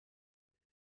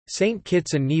Saint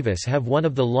Kitts and Nevis have one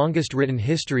of the longest written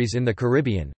histories in the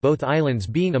Caribbean, both islands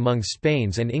being among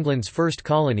Spain's and England's first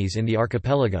colonies in the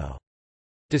archipelago.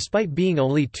 Despite being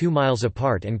only 2 miles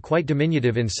apart and quite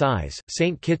diminutive in size,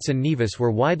 Saint Kitts and Nevis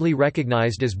were widely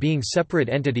recognized as being separate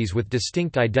entities with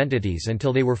distinct identities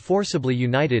until they were forcibly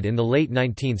united in the late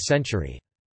 19th century.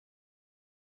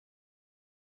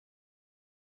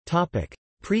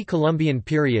 Pre-Columbian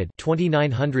period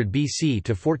 2900 BC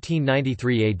to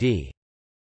 1493 AD.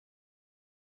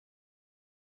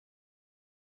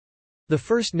 The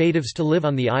first natives to live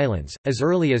on the islands, as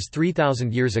early as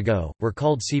 3,000 years ago, were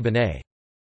called Siboney.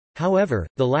 However,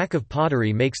 the lack of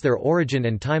pottery makes their origin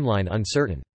and timeline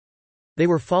uncertain. They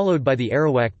were followed by the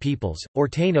Arawak peoples, or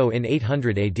Taino in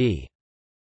 800 AD.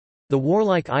 The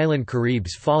warlike island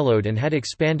Caribs followed and had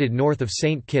expanded north of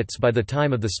Saint Kitts by the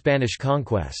time of the Spanish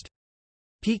conquest.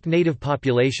 Peak native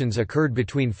populations occurred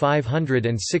between 500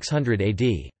 and 600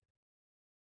 AD.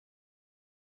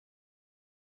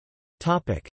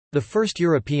 The first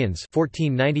Europeans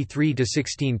 1493 to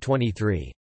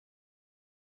 1623.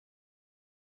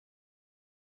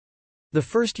 The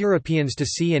first Europeans to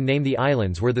see and name the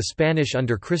islands were the Spanish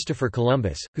under Christopher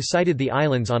Columbus, who sighted the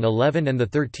islands on 11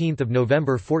 and 13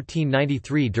 November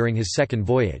 1493 during his second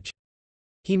voyage.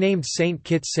 He named Saint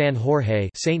Kitts San Jorge,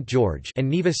 Saint George, and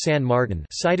Nevis San Martin,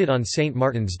 sighted on Saint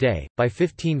Martin's Day. By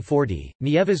 1540,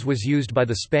 Nieves was used by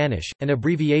the Spanish, an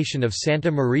abbreviation of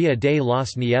Santa Maria de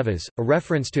las Nieves, a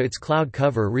reference to its cloud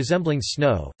cover resembling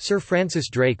snow. Sir Francis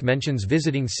Drake mentions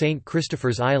visiting Saint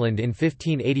Christopher's Island in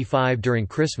 1585 during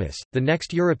Christmas. The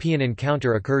next European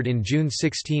encounter occurred in June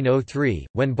 1603,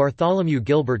 when Bartholomew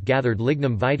Gilbert gathered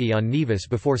lignum vitae on Nevis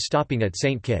before stopping at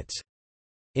Saint Kitts.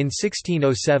 In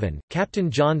 1607, Captain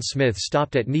John Smith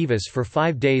stopped at Nevis for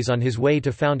 5 days on his way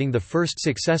to founding the first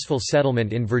successful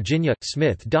settlement in Virginia.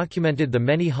 Smith documented the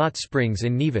many hot springs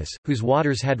in Nevis, whose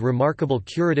waters had remarkable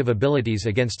curative abilities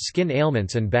against skin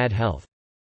ailments and bad health.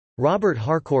 Robert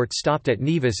Harcourt stopped at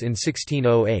Nevis in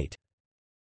 1608.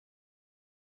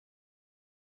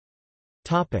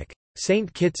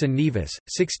 Saint Kitts and Nevis,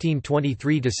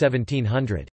 1623 to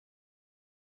 1700.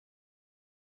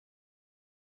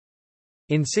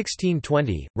 In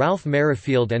 1620, Ralph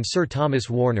Merrifield and Sir Thomas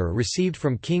Warner received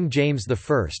from King James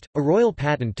I, a royal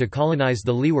patent to colonise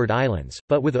the Leeward Islands,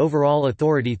 but with overall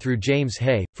authority through James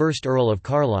Hay, 1st Earl of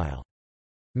Carlisle.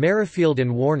 Merrifield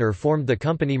and Warner formed the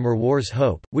company Merwar's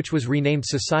Hope, which was renamed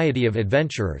Society of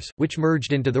Adventurers, which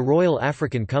merged into the Royal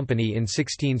African Company in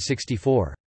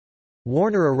 1664.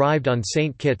 Warner arrived on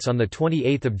St. Kitts on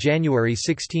 28 January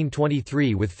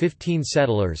 1623 with 15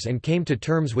 settlers and came to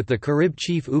terms with the Carib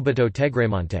chief Ubato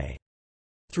Tegremonte.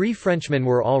 3 Frenchmen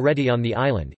were already on the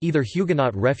island, either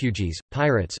Huguenot refugees,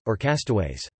 pirates, or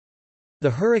castaways. The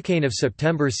hurricane of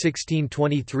September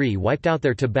 1623 wiped out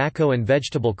their tobacco and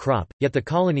vegetable crop, yet the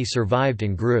colony survived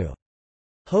and grew.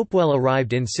 Hopewell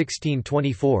arrived in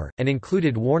 1624, and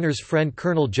included Warner's friend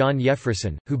Colonel John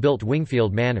Jefferson, who built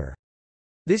Wingfield Manor.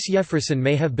 This Jefferson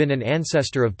may have been an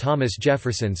ancestor of Thomas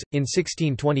Jefferson's. In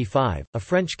 1625, a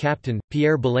French captain,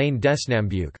 Pierre Belain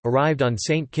Desnambuc, arrived on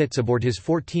St. Kitts aboard his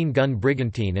 14-gun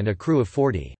brigantine and a crew of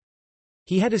 40.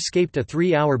 He had escaped a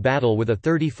 3-hour battle with a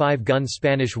 35-gun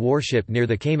Spanish warship near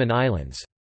the Cayman Islands.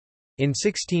 In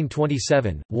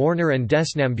 1627, Warner and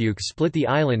Desnambuc split the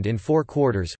island in 4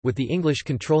 quarters, with the English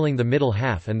controlling the middle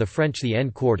half and the French the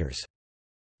end quarters.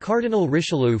 Cardinal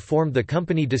Richelieu formed the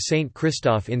Compagnie de Saint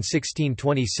Christophe in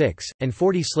 1626, and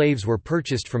 40 slaves were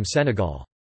purchased from Senegal.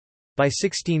 By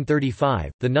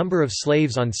 1635, the number of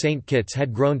slaves on St. Kitts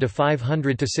had grown to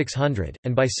 500 to 600,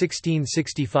 and by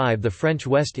 1665 the French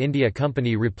West India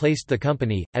Company replaced the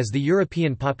company. As the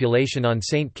European population on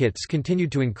St. Kitts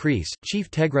continued to increase,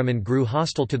 Chief Tegremon grew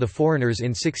hostile to the foreigners in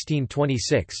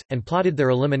 1626, and plotted their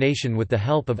elimination with the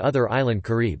help of other island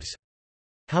Caribs.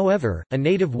 However, a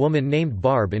native woman named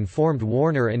Barbe informed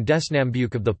Warner and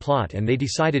Desnambuc of the plot and they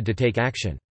decided to take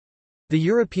action. The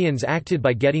Europeans acted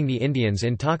by getting the Indians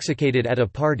intoxicated at a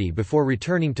party before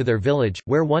returning to their village,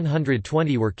 where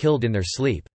 120 were killed in their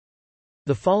sleep.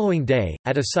 The following day,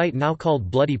 at a site now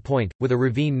called Bloody Point, with a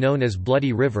ravine known as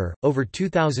Bloody River, over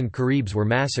 2,000 Caribs were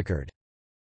massacred.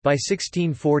 By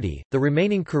 1640, the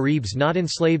remaining Caribs not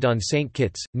enslaved on St.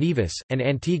 Kitts, Nevis, and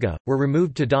Antigua, were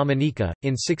removed to Dominica.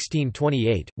 In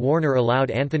 1628, Warner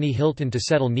allowed Anthony Hilton to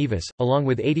settle Nevis, along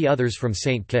with 80 others from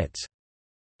St. Kitts.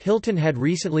 Hilton had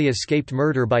recently escaped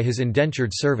murder by his indentured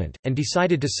servant, and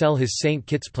decided to sell his St.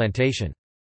 Kitts plantation.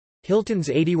 Hilton's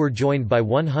 80 were joined by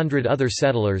 100 other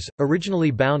settlers,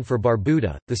 originally bound for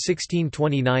Barbuda. The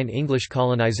 1629 English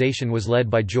colonization was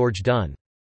led by George Dunn.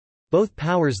 Both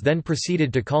powers then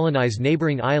proceeded to colonize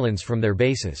neighboring islands from their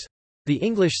bases. The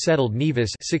English settled Nevis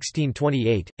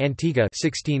 1628, Antigua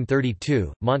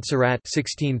 1632, Montserrat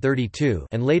 1632,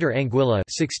 and later Anguilla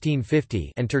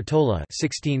 1650 and Tortola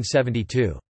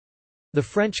 1672. The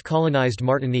French colonized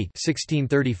Martinique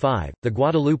 1635, the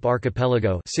Guadeloupe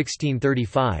archipelago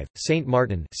 1635, Saint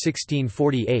Martin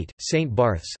 1648, Saint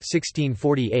Barths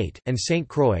 1648, and Saint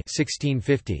Croix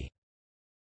 1650.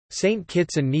 Saint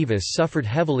Kitts and Nevis suffered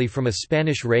heavily from a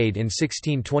Spanish raid in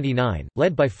 1629,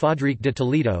 led by Fadrique de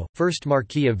Toledo, 1st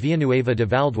Marquis of Villanueva de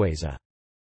Valdueza.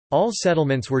 All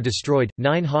settlements were destroyed,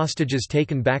 9 hostages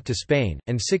taken back to Spain,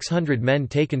 and 600 men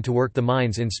taken to work the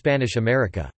mines in Spanish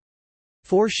America.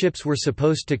 4 ships were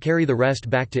supposed to carry the rest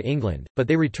back to England, but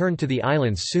they returned to the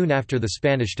islands soon after the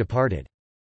Spanish departed.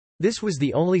 This was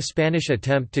the only Spanish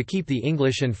attempt to keep the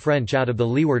English and French out of the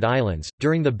Leeward Islands.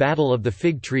 During the Battle of the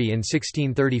Fig Tree in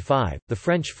 1635, the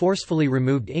French forcefully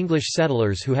removed English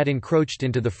settlers who had encroached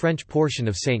into the French portion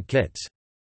of Saint Kitts.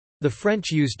 The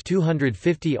French used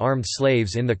 250 armed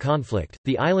slaves in the conflict.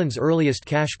 The island's earliest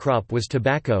cash crop was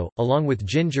tobacco, along with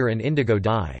ginger and indigo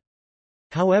dye.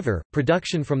 However,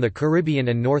 production from the Caribbean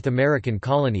and North American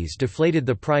colonies deflated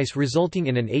the price, resulting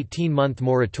in an 18-month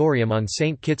moratorium on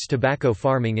St. Kitts tobacco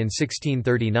farming in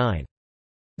 1639.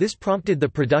 This prompted the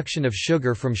production of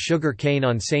sugar from sugar cane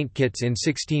on St. Kitts in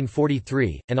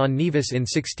 1643, and on Nevis in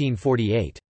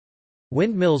 1648.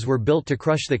 Windmills were built to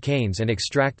crush the canes and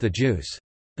extract the juice.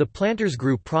 The planters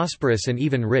grew prosperous and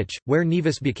even rich, where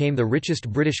Nevis became the richest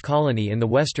British colony in the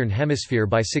Western Hemisphere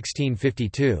by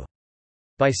 1652.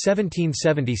 By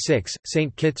 1776,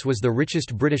 St. Kitts was the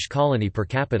richest British colony per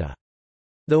capita.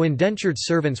 Though indentured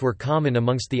servants were common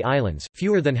amongst the islands,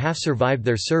 fewer than half survived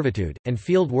their servitude, and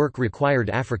field work required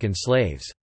African slaves.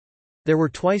 There were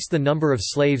twice the number of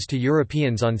slaves to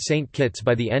Europeans on St. Kitts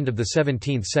by the end of the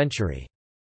 17th century.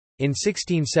 In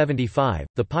 1675,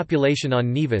 the population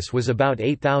on Nevis was about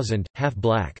 8,000, half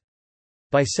black.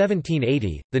 By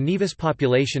 1780, the Nevis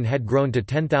population had grown to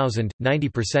 10,000,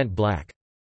 90% black.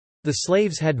 The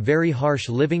slaves had very harsh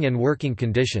living and working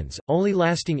conditions, only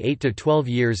lasting 8 to 12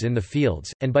 years in the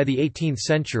fields, and by the 18th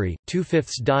century,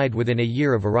 2/5 died within a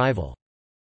year of arrival.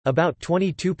 About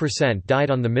 22%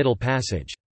 died on the Middle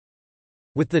Passage.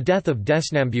 With the death of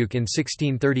Desnambuc in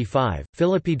 1635,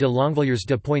 Philippe de Longvilliers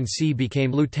de Poincy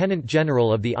became Lieutenant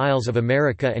General of the Isles of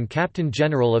America and Captain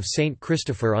General of St.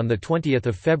 Christopher on 20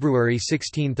 February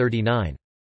 1639.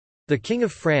 The King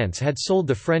of France had sold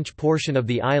the French portion of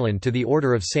the island to the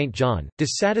Order of St. John.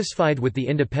 Dissatisfied with the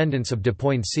independence of de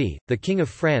Poincy, the King of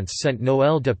France sent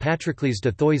Noël de Patroclès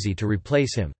de Thoisy to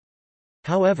replace him.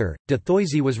 However, de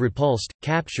Thoisy was repulsed,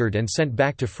 captured and sent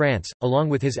back to France, along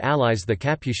with his allies the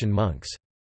Capuchin monks.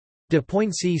 De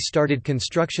Poincy started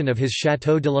construction of his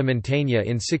Château de la Montagne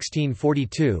in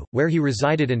 1642, where he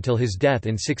resided until his death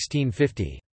in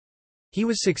 1650. He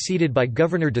was succeeded by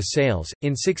Governor de Sales.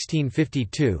 In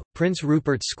 1652, Prince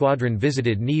Rupert's squadron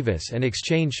visited Nevis and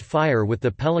exchanged fire with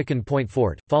the Pelican Point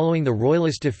fort. Following the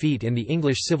Royalist defeat in the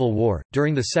English Civil War,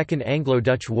 during the Second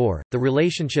Anglo-Dutch War, the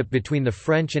relationship between the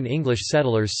French and English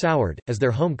settlers soured, as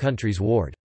their home countries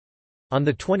warred. On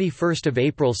 21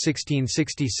 April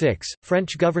 1666,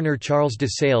 French Governor Charles de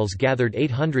Sales gathered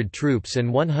 800 troops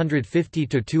and 150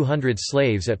 to 200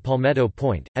 slaves at Palmetto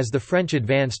Point. As the French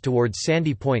advanced towards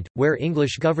Sandy Point, where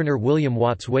English Governor William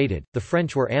Watts waited, the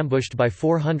French were ambushed by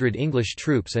 400 English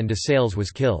troops and de Sales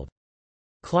was killed.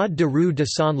 Claude de Roux de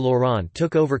Saint-Laurent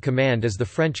took over command as the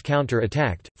French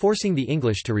counter-attacked, forcing the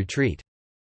English to retreat.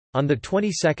 On the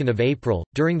 22nd of April,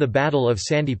 during the Battle of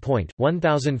Sandy Point,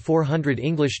 1,400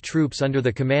 English troops under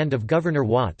the command of Governor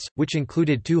Watts, which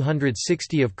included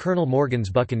 260 of Colonel Morgan's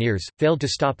buccaneers, failed to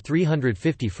stop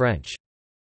 350 French.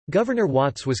 Governor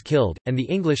Watts was killed, and the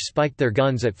English spiked their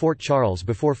guns at Fort Charles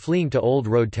before fleeing to Old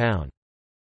Road Town.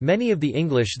 Many of the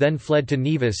English then fled to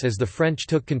Nevis as the French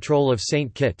took control of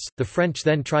St. Kitts. The French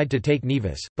then tried to take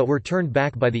Nevis, but were turned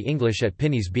back by the English at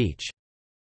Piney's Beach.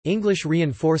 English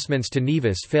reinforcements to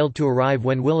Nevis failed to arrive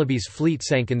when Willoughby's fleet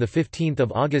sank in the 15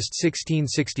 August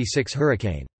 1666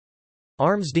 hurricane.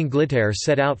 Armes d'Angleterre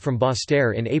set out from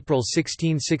Basse-Terre in April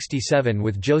 1667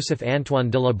 with Joseph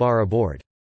Antoine de la Barre aboard.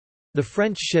 The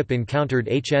French ship encountered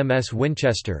HMS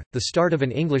Winchester, the start of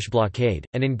an English blockade,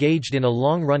 and engaged in a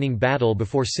long-running battle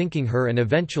before sinking her and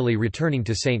eventually returning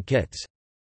to St. Kitts.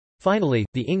 Finally,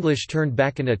 the English turned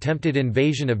back an attempted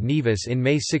invasion of Nevis in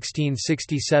May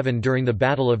 1667 during the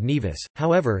Battle of Nevis.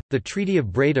 However, the Treaty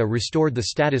of Breda restored the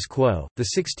status quo.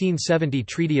 The 1670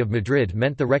 Treaty of Madrid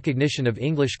meant the recognition of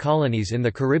English colonies in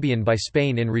the Caribbean by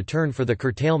Spain in return for the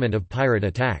curtailment of pirate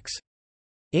attacks.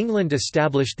 England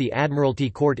established the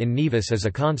Admiralty Court in Nevis as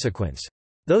a consequence.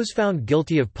 Those found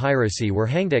guilty of piracy were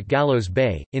hanged at Gallows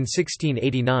Bay. In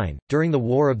 1689, during the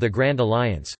War of the Grand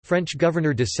Alliance, French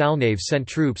Governor de Salnave sent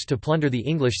troops to plunder the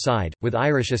English side, with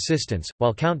Irish assistance,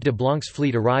 while Count de Blanc's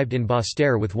fleet arrived in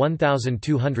Basse-Terre with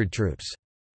 1,200 troops.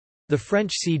 The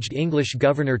French sieged English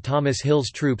Governor Thomas Hill's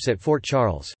troops at Fort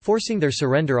Charles, forcing their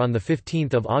surrender on 15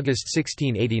 August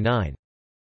 1689.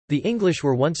 The English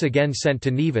were once again sent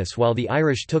to Nevis while the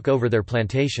Irish took over their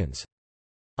plantations.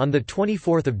 On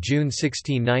 24 June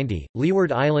 1690,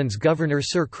 Leeward Islands Governor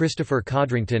Sir Christopher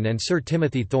Codrington and Sir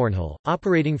Timothy Thornhill,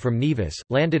 operating from Nevis,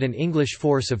 landed an English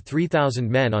force of 3,000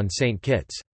 men on Saint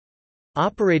Kitts.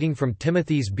 Operating from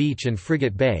Timothy's Beach and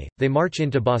Frigate Bay, they marched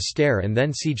into Basse-Terre and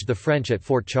then sieged the French at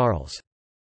Fort Charles.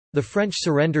 The French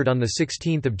surrendered on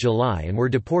 16 July and were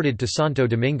deported to Santo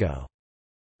Domingo.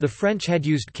 The French had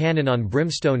used cannon on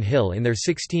Brimstone Hill in their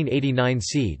 1689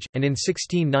 siege, and in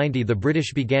 1690 the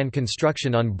British began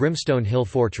construction on Brimstone Hill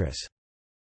Fortress.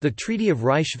 The Treaty of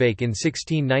Reichswijk in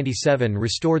 1697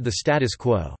 restored the status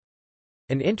quo.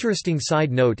 An interesting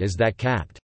side note is that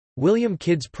Capt. William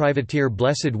Kidd's privateer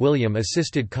Blessed William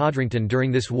assisted Codrington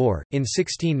during this war. In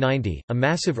 1690, a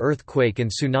massive earthquake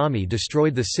and tsunami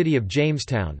destroyed the city of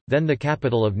Jamestown, then the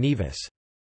capital of Nevis.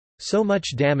 So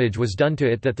much damage was done to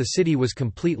it that the city was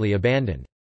completely abandoned.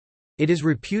 It is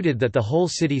reputed that the whole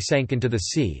city sank into the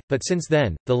sea, but since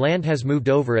then, the land has moved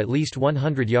over at least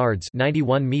 100 yards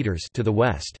 91 meters to the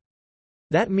west.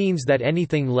 That means that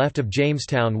anything left of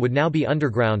Jamestown would now be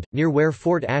underground, near where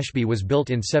Fort Ashby was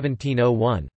built in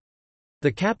 1701.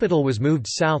 The capital was moved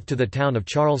south to the town of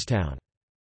Charlestown.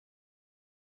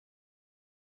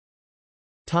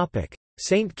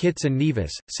 Saint Kitts and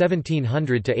Nevis,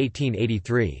 1700 to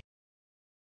 1883.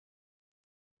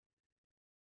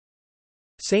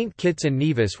 Saint Kitts and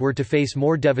Nevis were to face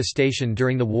more devastation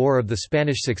during the War of the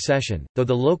Spanish Succession, though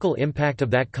the local impact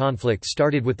of that conflict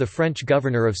started with the French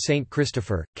governor of Saint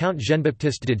Christopher, Count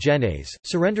Jean-Baptiste de Genèse,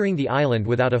 surrendering the island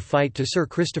without a fight to Sir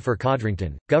Christopher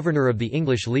Codrington, governor of the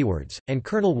English Leewards, and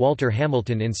Colonel Walter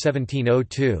Hamilton in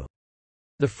 1702.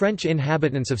 The French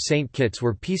inhabitants of Saint Kitts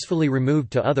were peacefully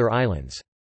removed to other islands.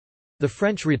 The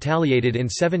French retaliated in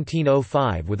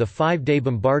 1705 with a 5-day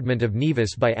bombardment of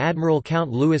Nevis by Admiral Count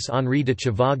Louis-Henri de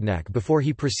Chavagnac before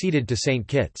he proceeded to Saint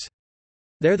Kitts.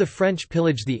 There the French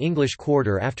pillaged the English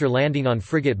quarter after landing on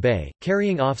Frigate Bay,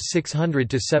 carrying off 600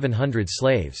 to 700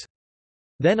 slaves.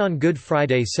 Then on Good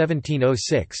Friday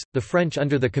 1706, the French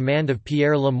under the command of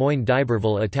Pierre Le Moyne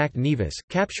d'Iberville attacked Nevis,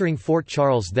 capturing Fort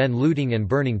Charles, then looting and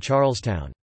burning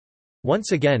Charlestown.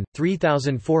 Once again,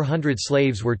 3,400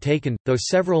 slaves were taken, though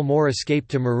several more escaped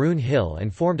to Maroon Hill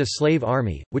and formed a slave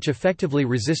army, which effectively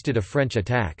resisted a French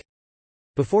attack.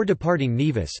 Before departing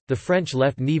Nevis, the French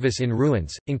left Nevis in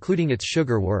ruins, including its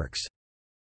sugar works.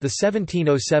 The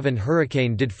 1707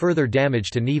 hurricane did further damage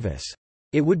to Nevis.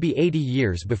 It would be 80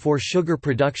 years before sugar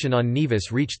production on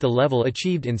Nevis reached the level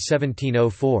achieved in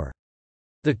 1704.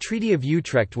 The Treaty of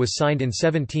Utrecht was signed in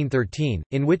 1713,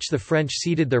 in which the French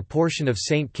ceded their portion of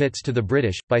Saint Kitts to the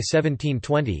British. By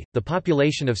 1720, the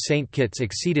population of Saint Kitts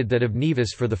exceeded that of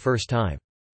Nevis for the first time.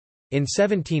 In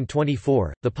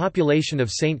 1724, the population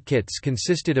of Saint Kitts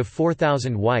consisted of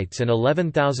 4,000 whites and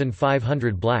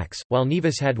 11,500 blacks, while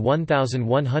Nevis had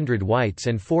 1,100 whites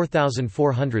and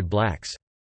 4,400 blacks.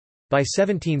 By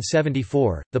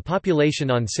 1774, the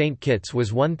population on Saint Kitts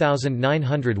was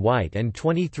 1,900 white and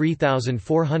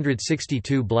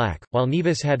 23,462 black, while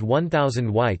Nevis had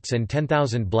 1,000 whites and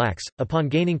 10,000 blacks. Upon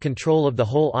gaining control of the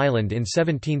whole island in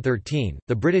 1713,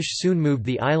 the British soon moved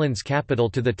the island's capital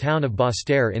to the town of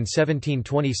Basse-Terre in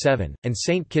 1727, and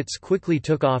Saint Kitts quickly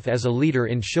took off as a leader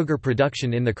in sugar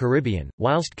production in the Caribbean.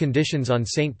 Whilst conditions on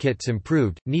Saint Kitts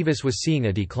improved, Nevis was seeing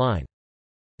a decline.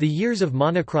 The years of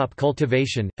monocrop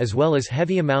cultivation, as well as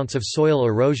heavy amounts of soil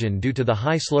erosion due to the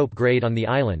high slope grade on the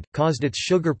island, caused its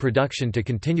sugar production to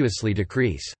continuously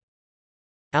decrease.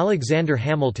 Alexander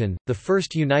Hamilton, the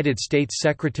first United States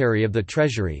Secretary of the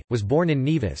Treasury, was born in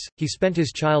Nevis. He spent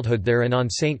his childhood there and on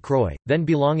St. Croix, then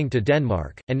belonging to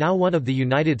Denmark, and now one of the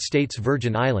United States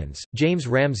Virgin Islands. James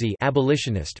Ramsay,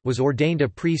 abolitionist, was ordained a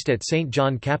priest at St.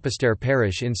 John Capistaire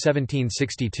Parish in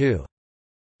 1762.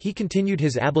 He continued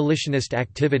his abolitionist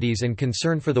activities and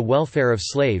concern for the welfare of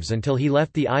slaves until he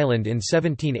left the island in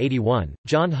 1781.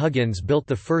 John Huggins built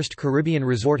the first Caribbean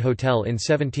resort hotel in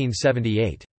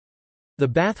 1778. The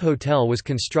Bath Hotel was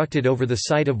constructed over the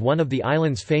site of one of the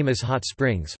island's famous hot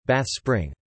springs, Bath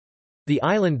Spring. The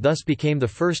island thus became the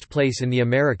first place in the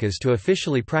Americas to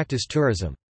officially practice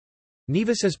tourism.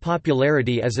 Nevis's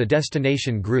popularity as a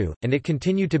destination grew, and it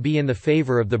continued to be in the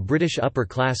favour of the British upper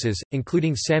classes,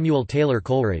 including Samuel Taylor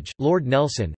Coleridge, Lord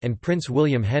Nelson, and Prince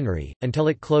William Henry, until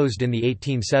it closed in the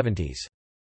 1870s.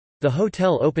 The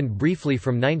hotel opened briefly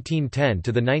from 1910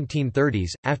 to the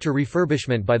 1930s, after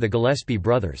refurbishment by the Gillespie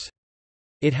brothers.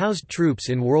 It housed troops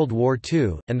in World War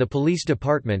II, and the police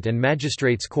department and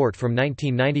magistrates' court from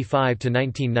 1995 to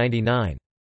 1999.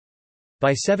 By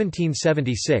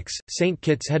 1776, Saint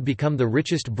Kitts had become the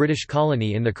richest British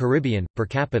colony in the Caribbean, per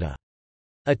capita.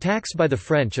 Attacks by the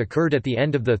French occurred at the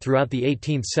end of throughout the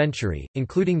 18th century,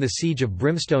 including the Siege of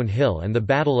Brimstone Hill and the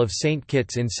Battle of Saint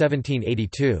Kitts in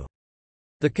 1782.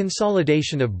 The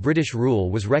consolidation of British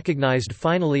rule was recognised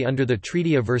finally under the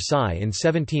Treaty of Versailles in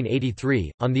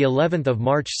 1783. On the 11th of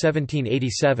March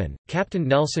 1787, Captain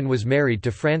Nelson was married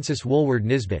to Frances Woolward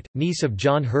Nisbet, niece of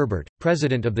John Herbert,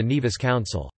 president of the Nevis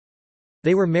Council.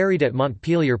 They were married at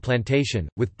Montpelier Plantation,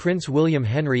 with Prince William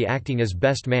Henry acting as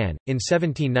best man. In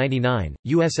 1799,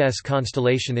 USS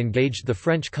Constellation engaged the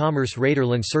French commerce raider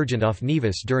L'Insurgent off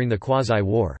Nevis during the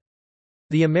Quasi-War.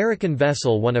 The American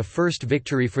vessel won a first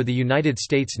victory for the United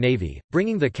States Navy,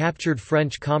 bringing the captured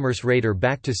French commerce raider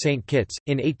back to Saint Kitts.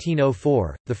 In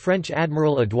 1804, the French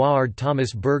Admiral Édouard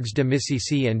Thomas Bergues de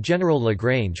Mississi and General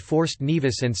Lagrange forced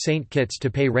Nevis and Saint Kitts to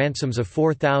pay ransoms of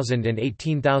 £4,000 and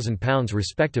 £18,000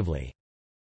 respectively.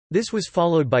 This was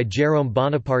followed by Jérôme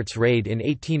Bonaparte's raid in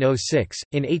 1806.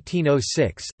 In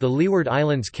 1806, the Leeward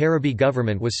Islands Caribbee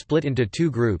government was split into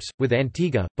two groups, with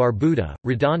Antigua, Barbuda,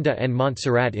 Redonda and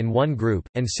Montserrat in one group,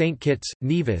 and Saint Kitts,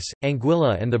 Nevis,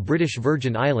 Anguilla and the British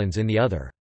Virgin Islands in the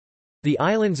other. The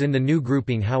islands in the new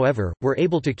grouping, however, were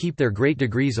able to keep their great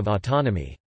degrees of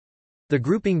autonomy. The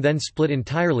grouping then split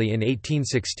entirely in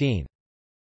 1816.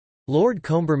 Lord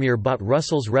Combermere bought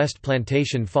Russell's Rest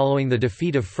plantation following the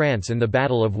defeat of France in the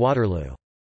Battle of Waterloo.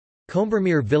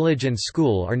 Combermere village and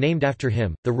school are named after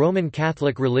him. The Roman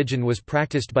Catholic religion was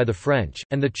practiced by the French,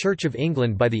 and the Church of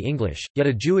England by the English, yet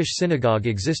a Jewish synagogue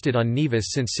existed on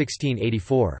Nevis since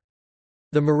 1684.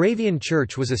 The Moravian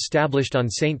Church was established on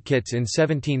St. Kitts in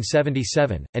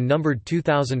 1777, and numbered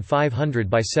 2,500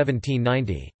 by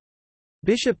 1790.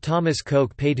 Bishop Thomas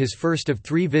Coke paid his first of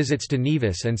 3 visits to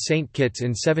Nevis and St. Kitts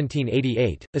in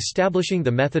 1788, establishing the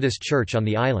Methodist Church on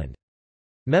the island.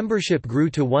 Membership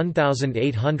grew to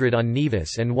 1,800 on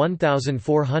Nevis and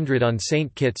 1,400 on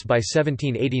St. Kitts by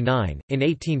 1789. In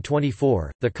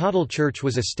 1824, the Caudle Church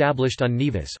was established on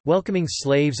Nevis, welcoming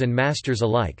slaves and masters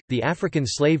alike. The African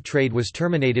slave trade was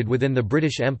terminated within the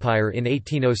British Empire in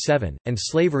 1807, and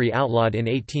slavery outlawed in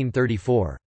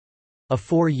 1834. A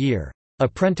 4-year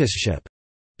apprenticeship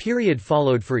period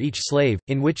followed for each slave,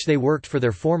 in which they worked for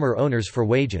their former owners for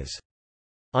wages.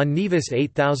 On Nevis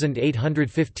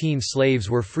 8,815 slaves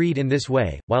were freed in this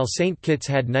way, while St. Kitts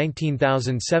had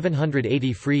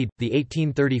 19,780 freed. The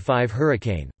 1835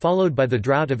 hurricane, followed by the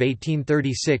drought of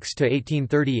 1836 to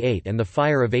 1838 and the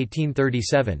fire of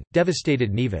 1837,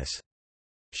 devastated Nevis.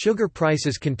 Sugar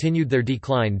prices continued their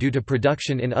decline due to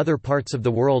production in other parts of the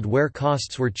world where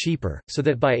costs were cheaper, so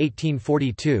that by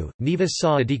 1842, Nevis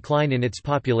saw a decline in its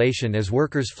population as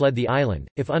workers fled the island,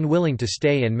 if unwilling to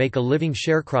stay and make a living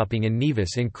sharecropping in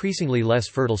Nevis' increasingly less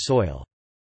fertile soil.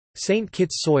 St.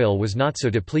 Kitts' soil was not so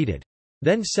depleted.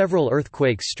 Then several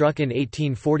earthquakes struck in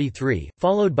 1843,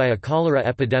 followed by a cholera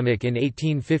epidemic in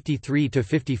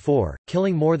 1853–54,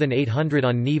 killing more than 800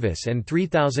 on Nevis and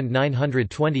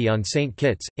 3,920 on St.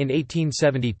 Kitts. In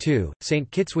 1872,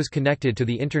 St. Kitts was connected to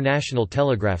the international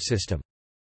telegraph system.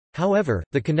 However,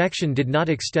 the connection did not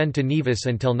extend to Nevis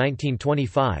until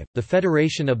 1925. The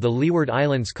Federation of the Leeward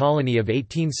Islands Colony of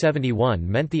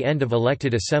 1871 meant the end of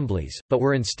elected assemblies, but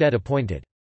were instead appointed.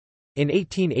 In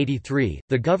 1883,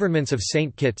 the governments of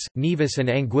St. Kitts, Nevis and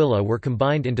Anguilla were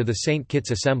combined into the St.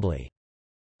 Kitts Assembly.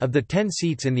 Of the 10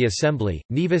 seats in the Assembly,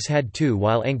 Nevis had 2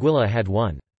 while Anguilla had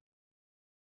 1.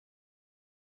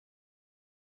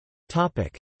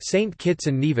 St. Kitts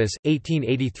and Nevis,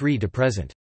 1883 to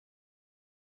present.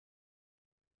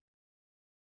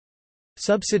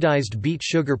 Subsidized beet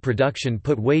sugar production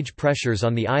put wage pressures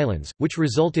on the islands, which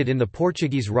resulted in the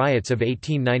Portuguese riots of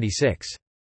 1896.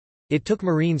 It took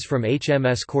Marines from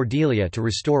HMS Cordelia to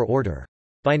restore order.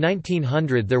 By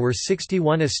 1900 there were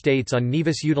 61 estates on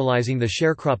Nevis utilizing the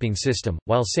sharecropping system,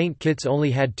 while St. Kitts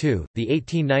only had 2. The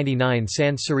 1899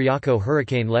 San Ciriaco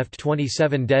hurricane left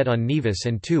 27 dead on Nevis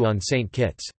and 2 on St.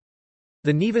 Kitts.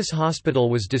 The Nevis Hospital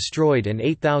was destroyed and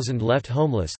 8,000 left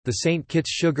homeless. The St.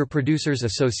 Kitts Sugar Producers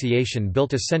Association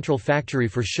built a central factory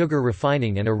for sugar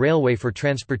refining and a railway for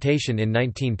transportation in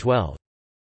 1912.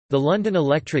 The London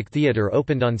Electric Theatre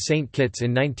opened on St. Kitts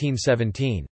in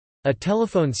 1917. A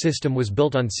telephone system was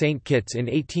built on St. Kitts in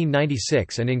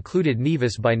 1896 and included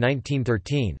Nevis by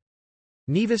 1913.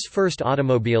 Nevis' first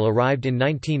automobile arrived in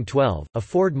 1912, a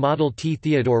Ford Model T.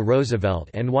 Theodore Roosevelt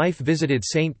and wife visited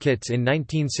Saint Kitts in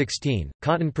 1916.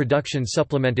 Cotton production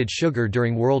supplemented sugar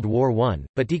during World War I,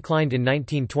 but declined in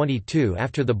 1922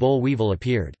 after the boll weevil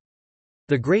appeared.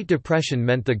 The Great Depression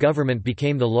meant the government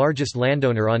became the largest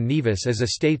landowner on Nevis as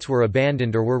estates were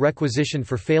abandoned or were requisitioned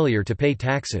for failure to pay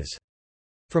taxes.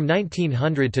 From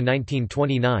 1900 to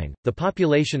 1929, the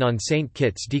population on Saint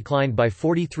Kitts declined by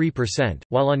 43%,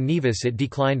 while on Nevis it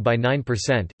declined by 9%.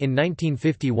 In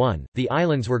 1951, the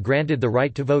islands were granted the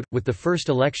right to vote, with the first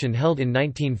election held in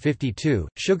 1952.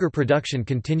 Sugar production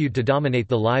continued to dominate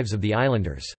the lives of the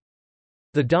islanders.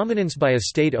 The dominance by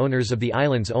estate owners of the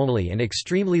islands only an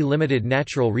extremely limited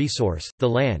natural resource, the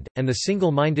land, and the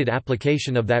single-minded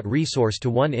application of that resource to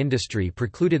one industry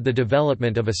precluded the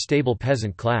development of a stable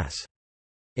peasant class.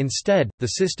 Instead, the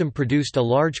system produced a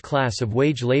large class of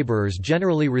wage laborers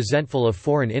generally resentful of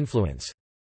foreign influence.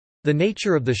 The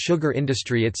nature of the sugar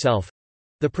industry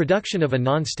itself—the production of a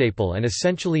non-staple and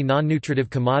essentially non-nutritive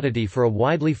commodity for a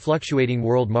widely fluctuating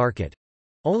world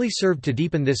market—only served to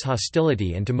deepen this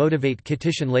hostility and to motivate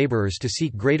Kittitian laborers to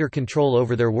seek greater control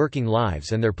over their working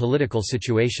lives and their political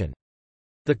situation.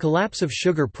 The collapse of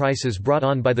sugar prices brought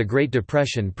on by the Great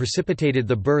Depression precipitated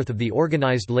the birth of the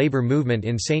organized labor movement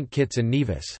in Saint Kitts and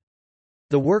Nevis.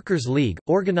 The Workers' League,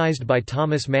 organized by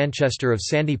Thomas Manchester of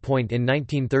Sandy Point in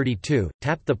 1932,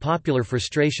 tapped the popular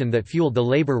frustration that fueled the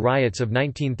labor riots of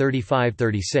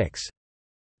 1935–36.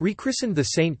 Rechristened the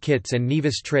Saint Kitts and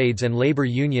Nevis Trades and Labor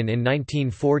Union in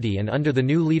 1940 and under the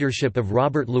new leadership of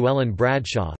Robert Llewellyn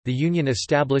Bradshaw, the union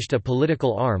established a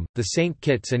political arm, the Saint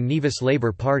Kitts and Nevis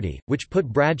Labour Party, which put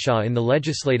Bradshaw in the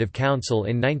Legislative Council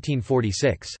in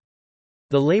 1946.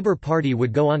 The Labour Party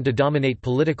would go on to dominate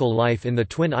political life in the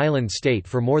Twin Island state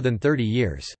for more than 30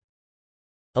 years.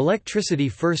 Electricity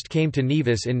first came to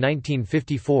Nevis in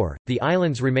 1954. The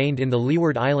islands remained in the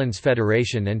Leeward Islands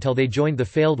Federation until they joined the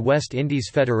failed West Indies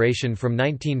Federation from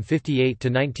 1958 to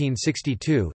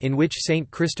 1962, in which St.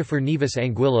 Christopher Nevis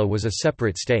Anguilla was a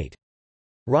separate state.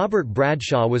 Robert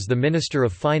Bradshaw was the Minister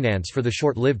of Finance for the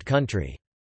short-lived country.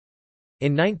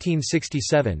 In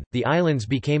 1967, the islands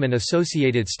became an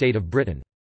associated state of Britain.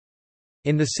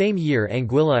 In the same year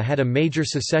Anguilla had a major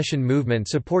secession movement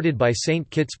supported by St.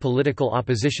 Kitts' political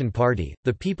opposition party,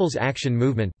 the People's Action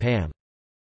Movement (PAM).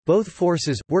 Both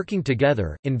forces, working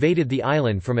together, invaded the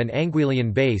island from an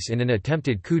Anguillian base in an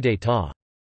attempted coup d'état.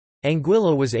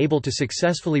 Anguilla was able to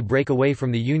successfully break away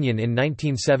from the Union in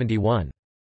 1971.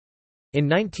 In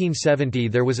 1970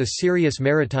 there was a serious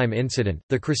maritime incident,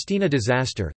 the Christina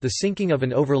disaster, the sinking of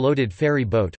an overloaded ferry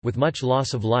boat, with much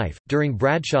loss of life. During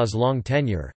Bradshaw's long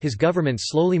tenure, his government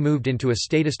slowly moved into a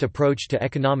statist approach to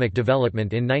economic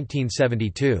development in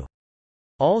 1972.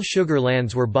 All sugar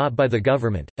lands were bought by the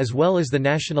government, as well as the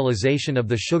nationalization of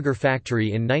the sugar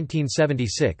factory in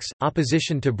 1976.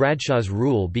 Opposition to Bradshaw's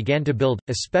rule began to build,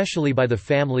 especially by the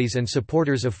families and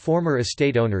supporters of former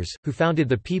estate owners, who founded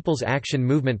the People's Action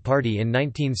Movement Party in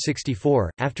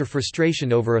 1964, after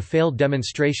frustration over a failed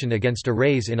demonstration against a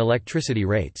raise in electricity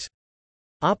rates.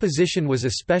 Opposition was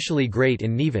especially great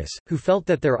in Nevis, who felt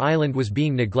that their island was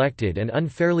being neglected and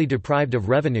unfairly deprived of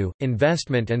revenue,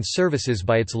 investment and services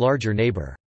by its larger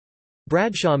neighbour.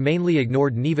 Bradshaw mainly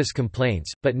ignored Nevis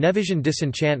complaints, but Nevisian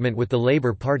disenchantment with the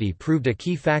Labour Party proved a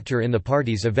key factor in the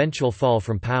party's eventual fall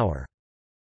from power.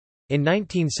 In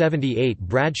 1978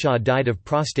 Bradshaw died of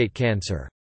prostate cancer.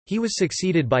 He was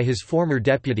succeeded by his former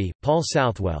deputy, Paul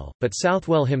Southwell, but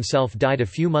Southwell himself died a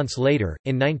few months later,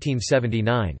 in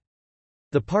 1979.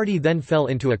 The party then fell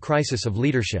into a crisis of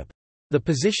leadership. The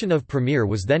position of premier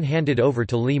was then handed over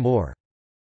to Lee Moore.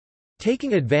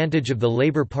 Taking advantage of the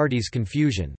Labour Party's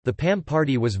confusion, the PAM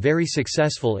party was very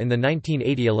successful in the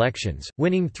 1980 elections,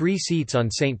 winning 3 seats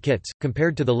on St. Kitts,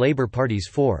 compared to the Labour Party's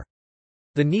 4.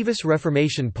 The Nevis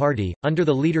Reformation Party, under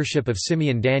the leadership of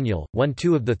Simeon Daniel, won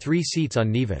 2 of the 3 seats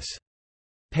on Nevis.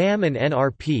 PAM and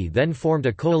NRP then formed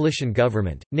a coalition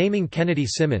government, naming Kennedy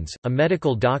Simmons, a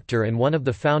medical doctor and one of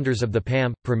the founders of the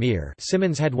PAM, Premier.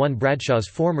 Simmons had won Bradshaw's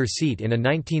former seat in a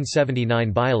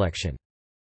 1979 by-election.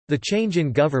 The change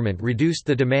in government reduced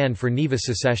the demand for Nevis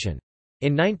secession.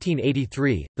 In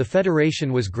 1983, the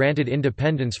Federation was granted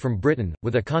independence from Britain,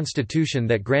 with a constitution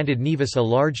that granted Nevis a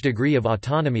large degree of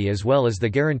autonomy as well as the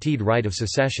guaranteed right of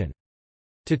secession.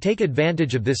 To take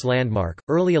advantage of this landmark,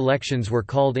 early elections were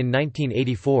called in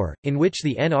 1984, in which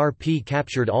the NRP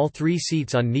captured all 3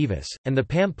 seats on Nevis, and the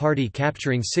PAM party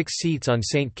capturing 6 seats on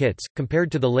St. Kitts,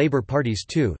 compared to the Labour Party's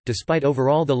 2, despite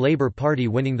overall the Labour Party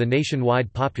winning the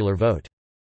nationwide popular vote.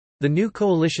 The new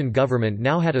coalition government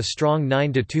now had a strong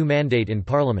 9-2 mandate in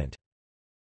Parliament.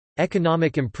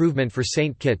 Economic improvement for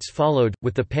Saint Kitts followed,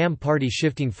 with the PAM party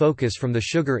shifting focus from the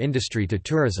sugar industry to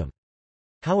tourism.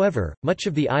 However, much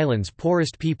of the island's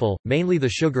poorest people, mainly the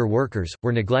sugar workers,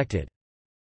 were neglected.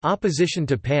 Opposition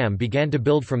to PAM began to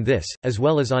build from this, as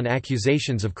well as on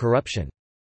accusations of corruption.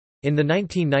 In the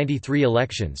 1993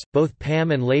 elections, both PAM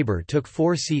and Labour took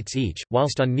 4 seats each,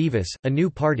 whilst on Nevis, a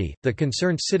new party, the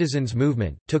Concerned Citizens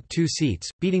Movement, took 2 seats,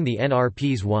 beating the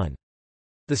NRP's 1.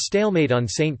 The stalemate on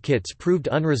Saint Kitts proved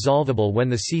unresolvable when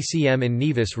the CCM in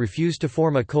Nevis refused to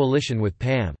form a coalition with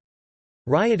PAM.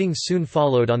 Rioting soon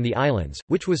followed on the islands,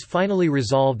 which was finally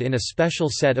resolved in a special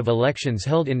set of elections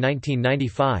held in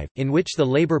 1995, in which the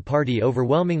Labour Party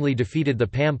overwhelmingly defeated the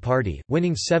PAM party,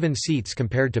 winning 7 seats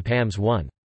compared to PAM's 1.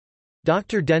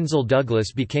 Dr. Denzil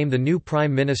Douglas became the new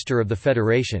Prime Minister of the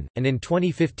Federation, and in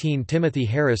 2015 Timothy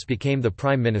Harris became the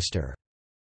Prime Minister.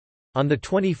 On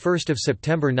 21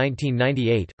 September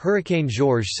 1998, Hurricane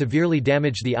Georges severely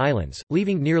damaged the islands,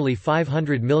 leaving nearly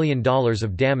 $500 million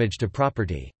of damage to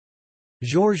property.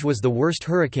 Georges was the worst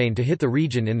hurricane to hit the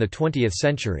region in the 20th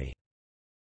century.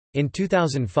 In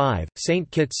 2005, Saint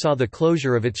Kitts saw the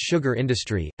closure of its sugar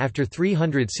industry, after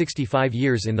 365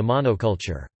 years in the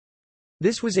monoculture.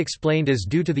 This was explained as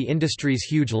due to the industry's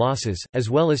huge losses,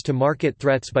 as well as to market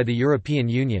threats by the European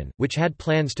Union, which had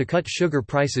plans to cut sugar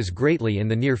prices greatly in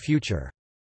the near future.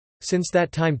 Since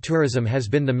that time tourism has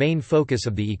been the main focus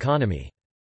of the economy.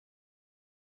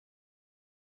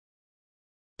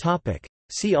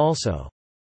 See also: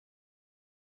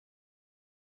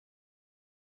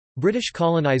 British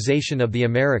colonization of the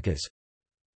Americas,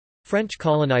 French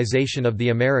colonization of the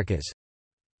Americas,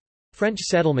 French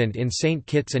settlement in Saint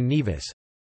Kitts and Nevis,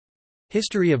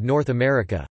 History of North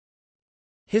America,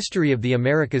 History of the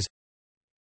Americas,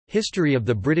 History of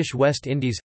the British West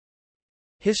Indies,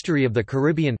 History of the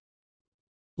Caribbean,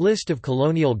 List of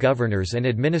colonial governors and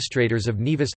administrators of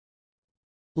Nevis,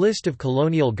 List of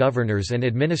colonial governors and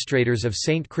administrators of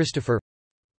St. Christopher,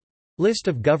 List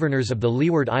of governors of the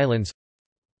Leeward Islands,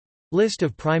 List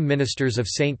of prime ministers of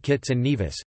St. Kitts and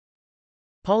Nevis,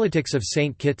 Politics of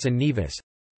St. Kitts and Nevis,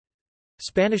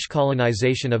 Spanish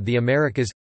colonization of the Americas,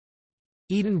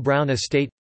 Eden Brown Estate,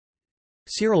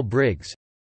 Cyril Briggs,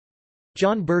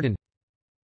 John Burden.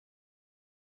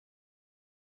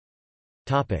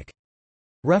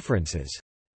 References.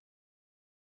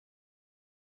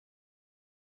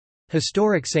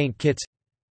 Historic St. Kitts.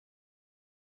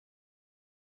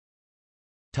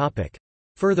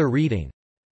 Further reading.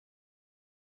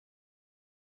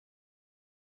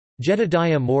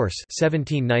 Jedediah Morse,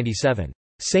 1797.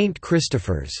 St.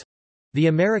 Christopher's. The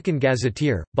American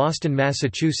Gazetteer, Boston,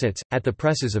 Massachusetts, at the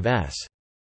presses of S.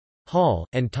 Hall,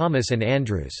 and Thomas and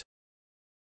Andrews.